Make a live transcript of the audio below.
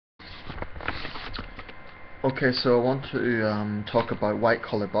Okay, so I want to talk about white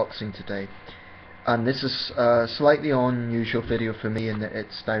collar boxing today, and this is a slightly unusual video for me in that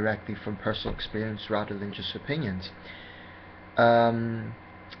it's directly from personal experience rather than just opinions. Um,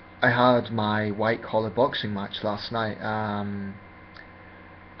 I had my white collar boxing match last night,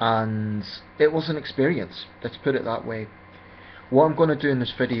 and it was an experience. Let's put it that way. What I'm going to do in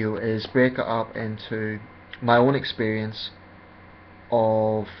this video is break it up into my own experience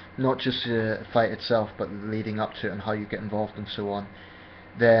of not just the fight itself, but leading up to it and how you get involved and so on.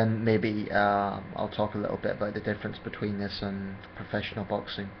 Then maybe I'll talk a little bit about the difference between this and professional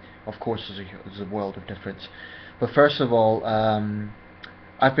boxing. Of course, there's a world of difference. But first of all,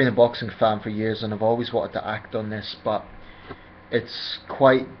 I've been a boxing fan for years and I've always wanted to act on this, but it's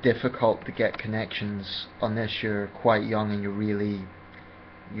quite difficult to get connections unless you're quite young and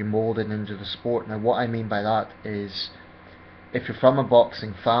you're molded into the sport. Now, what I mean by that is if you're from a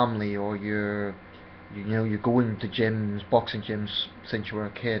boxing family or you're going to gyms, boxing gyms since you were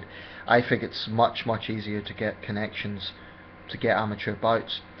a kid, I think it's much easier to get connections, to get amateur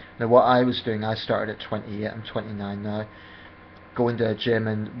bouts. Now what I was doing, I started at 28, I'm 29 now, going to a gym,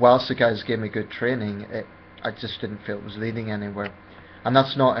 and whilst the guys gave me good training, I just didn't feel it was leading anywhere. And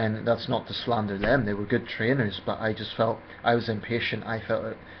that's not to slander them, they were good trainers, but I just felt I was impatient, I felt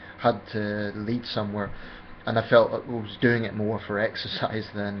it had to lead somewhere, and I felt I was doing it more for exercise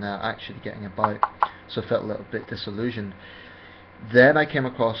than actually getting a bout, so I felt a little bit disillusioned. Then I came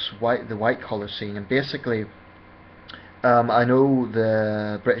across the white collar scene, and basically I know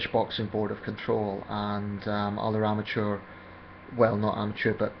the British Boxing Board of Control and other amateur, well, not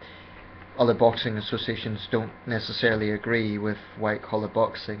amateur, but other boxing associations don't necessarily agree with white collar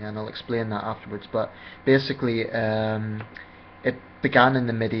boxing, and I'll explain that afterwards. But basically, it began in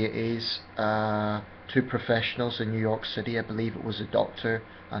the mid 80s. Two professionals in New York City, I believe it was a doctor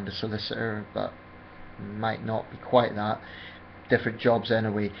and a solicitor, but might not be quite that, different jobs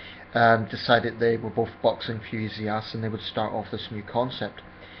anyway, decided they were both boxing enthusiasts and they would start off this new concept.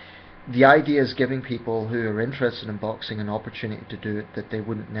 The idea is giving people who are interested in boxing an opportunity to do it that they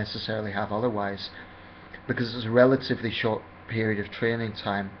wouldn't necessarily have otherwise, because it's a relatively short period of training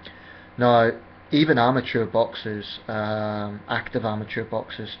time. Now, even amateur boxers, active amateur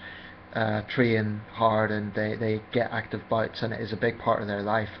boxers, train hard and they get active bouts, and it is a big part of their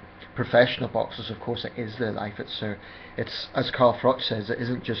life. Professional boxers, of course, it is their life. It's as Carl Froch says, it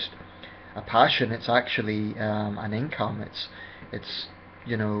isn't just a passion. It's actually an income. It's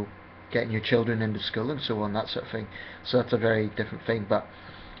getting your children into school and so on, that sort of thing. So that's a very different thing. But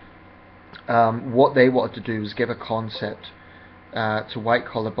what they wanted to do was give a concept to white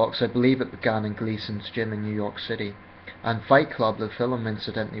collar box. I believe it began in Gleason's gym in New York City. And Fight Club, the film,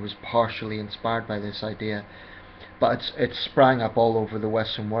 incidentally, was partially inspired by this idea, but it's sprang up all over the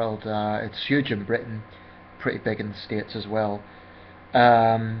Western world. It's huge in Britain, pretty big in the States as well.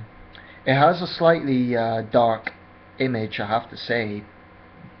 It has a slightly dark image, I have to say,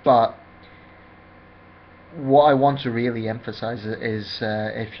 but what I want to really emphasize is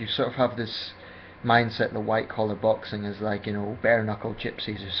if you sort of have this mindset that white collar boxing is like, bare knuckle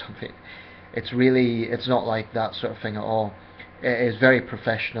gypsies or something, it's not like that sort of thing at all. It is very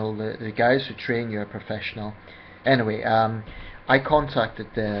professional. The guys who train you are professional. Anyway, I contacted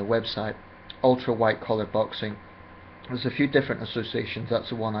the website Ultra White Collar Boxing. There's a few different associations. That's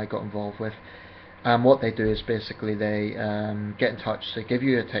the one I got involved with. What they do is basically they get in touch. They give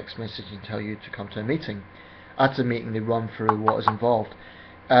you a text message and tell you to come to a meeting. At the meeting, they run through what is involved.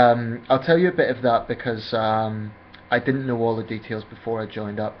 I'll tell you a bit of that because I didn't know all the details before I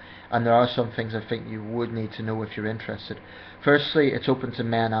joined up, and there are some things I think you would need to know if you're interested. Firstly, it's open to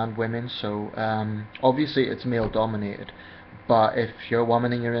men and women, so obviously it's male dominated, but if you're a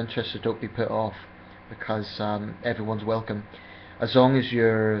woman and you're interested, don't be put off, because everyone's welcome. As long as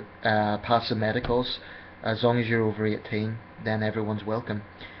you're past the medicals, as long as you're over 18, then everyone's welcome.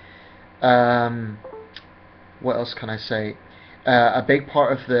 What else can I say? A big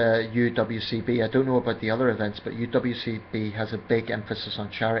part of the UWCB, I don't know about the other events, but UWCB has a big emphasis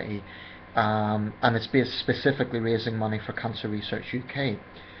on charity, and it's based specifically raising money for Cancer Research UK.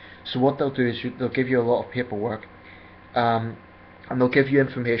 So what they'll do is they'll give you a lot of paperwork, and they'll give you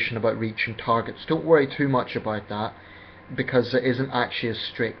information about reaching targets. Don't worry too much about that, because it isn't actually as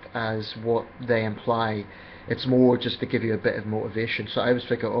strict as what they imply. It's more just to give you a bit of motivation. So I was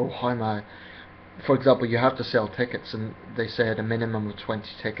thinking, oh, how am I? For example, you have to sell tickets, and they said a minimum of 20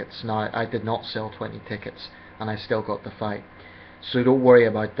 tickets. Now, I did not sell 20 tickets, and I still got the fight. So don't worry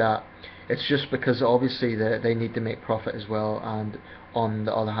about that. It's just because obviously they need to make profit as well, and on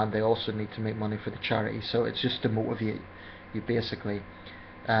the other hand, they also need to make money for the charity. So it's just to motivate you, basically.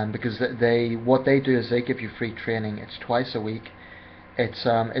 because what they do is they give you free training. It's twice a week. It's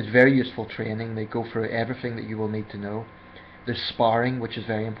very useful training. They go through everything that you will need to know. There's sparring, which is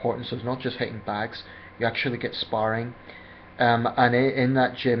very important. So it's not just hitting bags. You actually get sparring. And in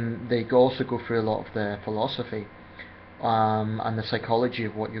that gym, they also go through a lot of the philosophy and the psychology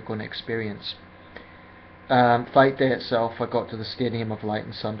of what you're going to experience. Fight day itself, I got to the Stadium of Light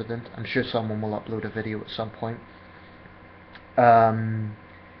in Sunderland. I'm sure someone will upload a video at some point. And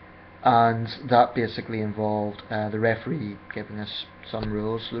that basically involved the referee giving us some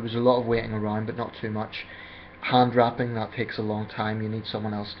rules. There was a lot of waiting around, but not too much. Hand wrapping, that takes a long time. You need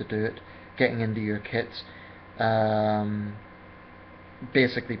someone else to do it. Getting into your kit.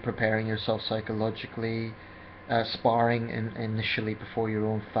 Basically preparing yourself psychologically. Sparring initially before your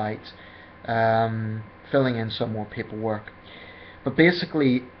own fight. Filling in some more paperwork. But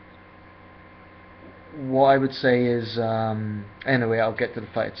basically, what I would say is, anyway, I'll get to the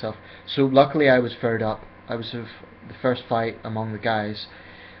fight itself. So luckily I was third up. I was the first fight among the guys,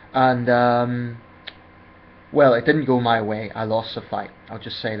 and well, it didn't go my way. I lost the fight. I'll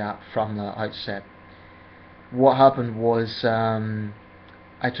just say that from the outset. What happened was,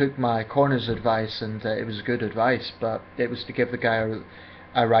 I took my corner's advice, and it was good advice, but it was to give the guy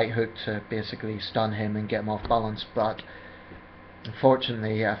a right hook to basically stun him and get him off balance. But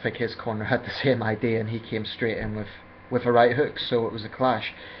unfortunately, I think his corner had the same idea, and he came straight in with a right hook, so it was a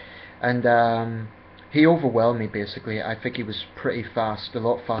clash. And he overwhelmed me, basically. I think he was pretty fast, a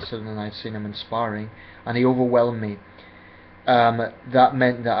lot faster than I'd seen him in sparring, and he overwhelmed me. That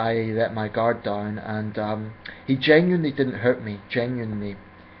meant that I let my guard down, and he genuinely didn't hurt me, genuinely.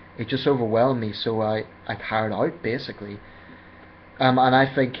 He just overwhelmed me, so I tired out, basically. And I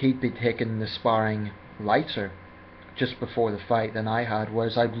think he'd be taking the sparring lighter just before the fight than I had,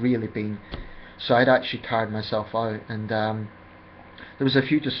 whereas I'd really been. So I'd actually tired myself out, and there was a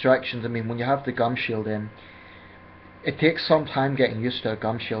few distractions. I mean, when you have the gum shield in, it takes some time getting used to a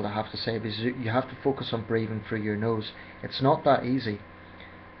gum shield, I have to say, because you have to focus on breathing through your nose. It's not that easy.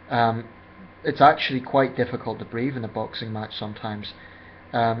 It's actually quite difficult to breathe in a boxing match sometimes.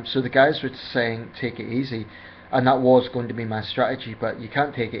 So the guys were saying, take it easy. And that was going to be my strategy, but you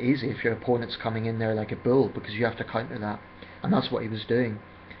can't take it easy if your opponent's coming in there like a bull, because you have to counter that. And that's what he was doing.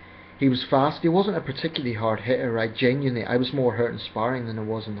 He was fast. He wasn't a particularly hard hitter. I was more hurt in sparring than I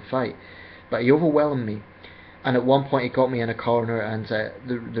was in the fight. But he overwhelmed me. And at one point he got me in a corner, and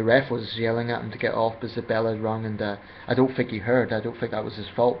the ref was yelling at him to get off because the bell had rung, and I don't think he heard. I don't think that was his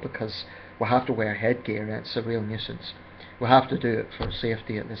fault, because we'll have to wear headgear, and it's a real nuisance. We'll have to do it for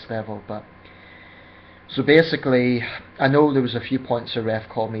safety at this level, but... So basically, I know there was a few points the ref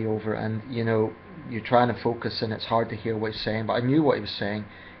called me over, and you know, you're trying to focus and it's hard to hear what he's saying, but I knew what he was saying.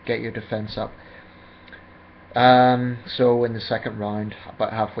 Get your defence up. So in the second round,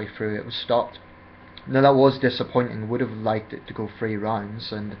 about halfway through, it was stopped. Now that was disappointing. Would have liked it to go 3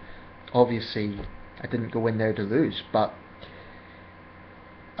 rounds, and obviously I didn't go in there to lose, but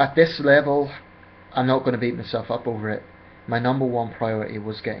at this level I'm not going to beat myself up over it. My number one priority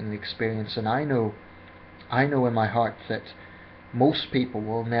was getting the experience, and I know in my heart that most people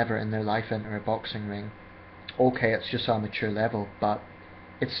will never in their life enter a boxing ring. Okay, it's just amateur level, but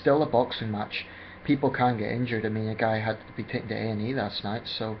it's still a boxing match. People can get injured. I mean, a guy had to be taken to A&E last night,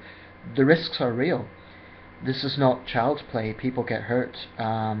 so the risks are real. This is not child's play. People get hurt.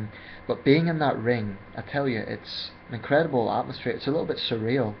 But being in that ring, I tell you, it's an incredible atmosphere. It's a little bit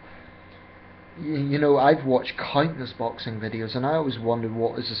surreal. You know, I've watched countless boxing videos, and I always wondered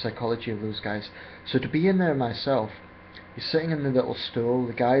what is the psychology of those guys. So to be in there myself, you're sitting in the little stool,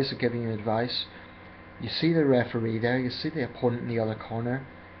 the guys are giving you advice, you see the referee there, you see the opponent in the other corner,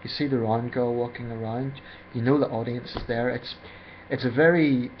 you see the round girl walking around, you know the audience is there. It's a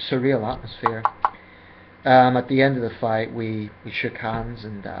very surreal atmosphere. At the end of the fight, we shook hands,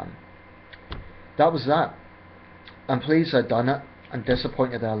 and that was that. I'm pleased I'd done it. I'm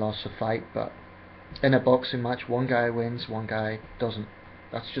disappointed that I lost the fight, but in a boxing match, one guy wins, one guy doesn't.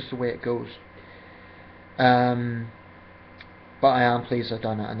 That's just the way it goes. But I am pleased I've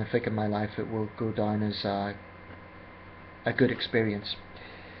done it, and I think in my life it will go down as a good experience.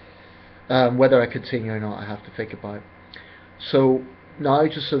 Whether I continue or not, I have to think about. So now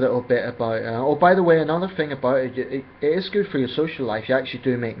just a little bit about... oh, by the way, another thing about it, it is good for your social life. You actually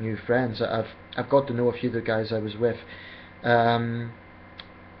do make new friends. I've got to know a few of the guys I was with.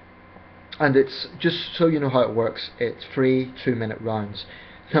 And it's just so you know how it works, it's 3 2-minute rounds.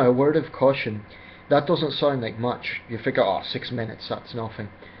 Now, a word of caution, that doesn't sound like much. You figure, oh, 6 minutes, that's nothing.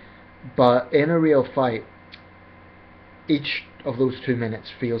 But in a real fight, each of those 2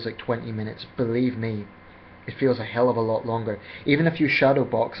 minutes feels like 20 minutes. Believe me, it feels a hell of a lot longer. Even if you shadow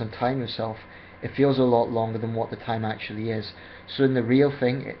box and time yourself, it feels a lot longer than what the time actually is. So in the real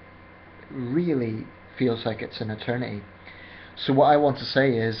thing, it really feels like it's an eternity. So what I want to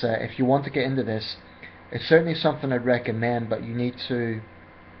say is, if you want to get into this, it's certainly something I'd recommend, but you need to,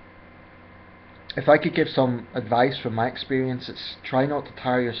 if I could give some advice from my experience, it's try not to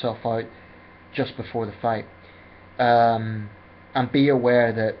tire yourself out just before the fight. And be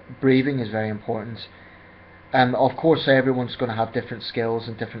aware that breathing is very important. Of course, everyone's going to have different skills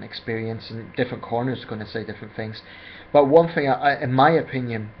and different experience, and different corners are going to say different things. But one thing, in my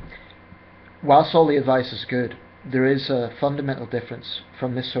opinion, whilst all the advice is good, there is a fundamental difference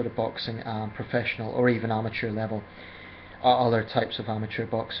from this sort of boxing and professional or even amateur level, other types of amateur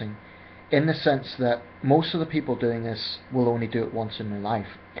boxing, in the sense that most of the people doing this will only do it once in their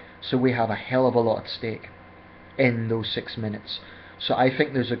life. So we have a hell of a lot at stake in those 6 minutes. So I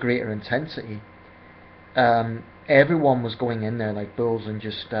think there's a greater intensity. Everyone was going in there like bulls, and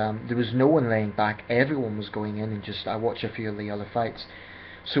just there was no one laying back. Everyone was going in, and just I watched a few of the other fights.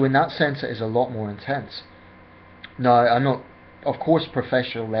 So in that sense, it is a lot more intense. Now, I'm not, of course,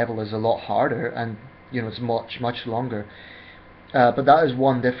 professional level is a lot harder, and it's much longer. But that is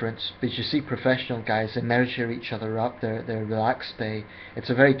one difference, because you see professional guys, they measure each other up, they're relaxed, it's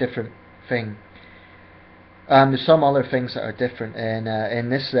a very different thing. There's some other things that are different in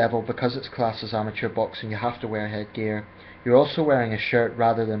this level. Because it's classed as amateur boxing, you have to wear headgear. You're also wearing a shirt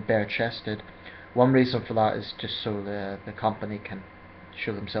rather than bare chested. One reason for that is just so the company can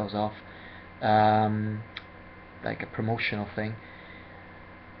show themselves off, like a promotional thing.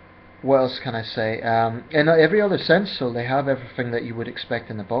 What else can I say? In every other sense, so they have everything that you would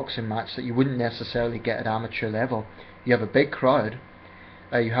expect in a boxing match that you wouldn't necessarily get at amateur level. You have a big crowd,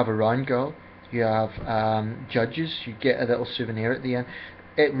 you have a round girl, you have judges, you get a little souvenir at the end.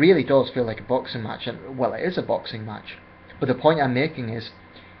 It really does feel like a boxing match, and well, it is a boxing match. But the point I'm making is,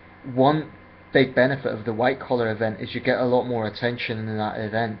 one big benefit of the white collar event is you get a lot more attention in that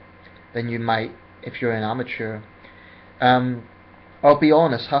event than you might if you're an amateur. I'll be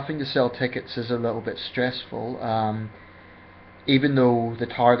honest, having to sell tickets is a little bit stressful. Even though the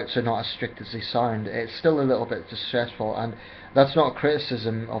targets are not as strict as they sound, it's still a little bit stressful, and that's not a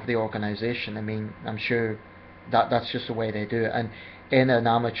criticism of the organisation. I mean, I'm sure that's just the way they do it. And in an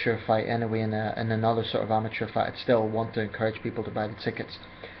amateur fight, anyway, in another sort of amateur fight, I'd still want to encourage people to buy the tickets.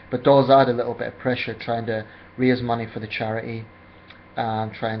 But does add a little bit of pressure trying to raise money for the charity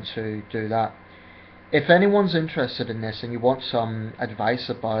and trying to do that. If anyone's interested in this and you want some advice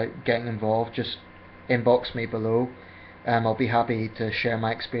about getting involved, just inbox me below. I'll be happy to share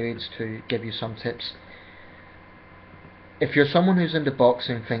my experience to give you some tips. If you're someone who's into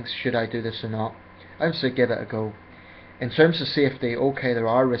boxing and thinks, should I do this or not, I would say give it a go. In terms of safety, okay, there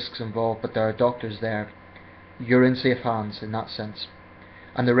are risks involved, but there are doctors there. You're in safe hands in that sense.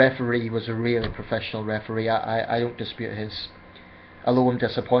 And the referee was a really professional referee. I don't dispute his. Although I'm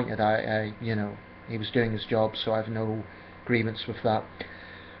disappointed, he was doing his job, so I have no grievance with that.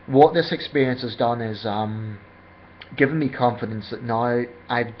 What this experience has done is given me confidence that now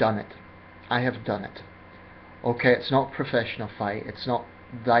I've done it. I have done it. Okay, it's not a professional fight, it's not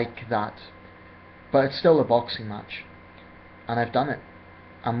like that, but it's still a boxing match, and I've done it.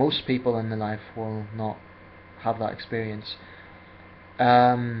 And most people in their life will not have that experience.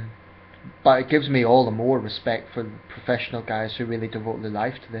 But it gives me all the more respect for professional guys who really devote their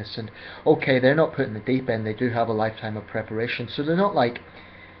life to this. And okay, they're not put in the deep end, they do have a lifetime of preparation, so they're not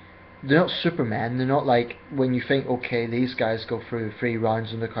Superman. They're not like when you think, okay, these guys go through 3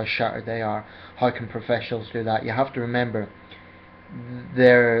 rounds and look how shattered they are, how can professionals do that? You have to remember,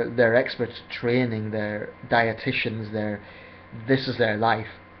 they're experts at training, they're dietitians, this is their life,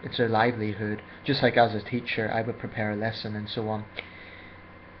 it's their livelihood. Just like as a teacher, I would prepare a lesson and so on.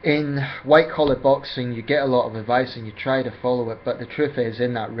 In white collar boxing, you get a lot of advice and you try to follow it, but the truth is,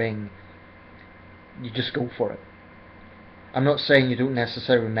 in that ring, you just go for it. I'm not saying you don't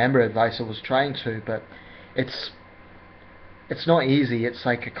necessarily remember advice, I was trying to, but it's not easy. It's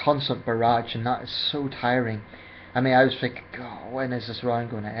like a constant barrage, and that is so tiring. I mean, I was thinking, God, when is this round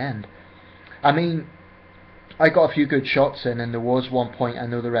going to end? I mean, I got a few good shots in, and there was one point I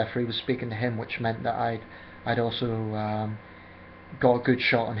know the referee was speaking to him, which meant that I'd also got a good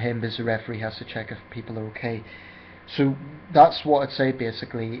shot on him, because the referee has to check if people are okay. So that's what I'd say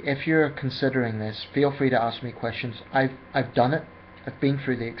basically. If you're considering this, feel free to ask me questions. I've done it. I've been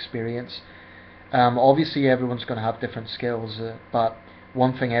through the experience. Obviously everyone's going to have different skills, but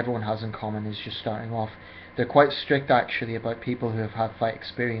one thing everyone has in common is just starting off. They're quite strict actually about people who have had fight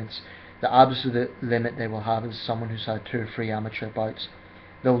experience. The absolute limit they will have is someone who's had 2 or 3 amateur bouts.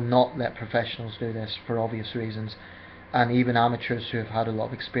 They'll not let professionals do this for obvious reasons, and even amateurs who have had a lot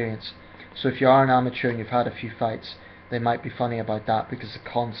of experience. So if you are an amateur and you've had a few fights, they might be funny about that because the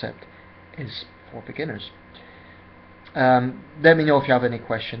concept is for beginners. Let me know if you have any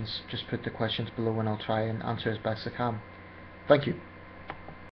questions. Just put the questions below and I'll try and answer as best I can. Thank you.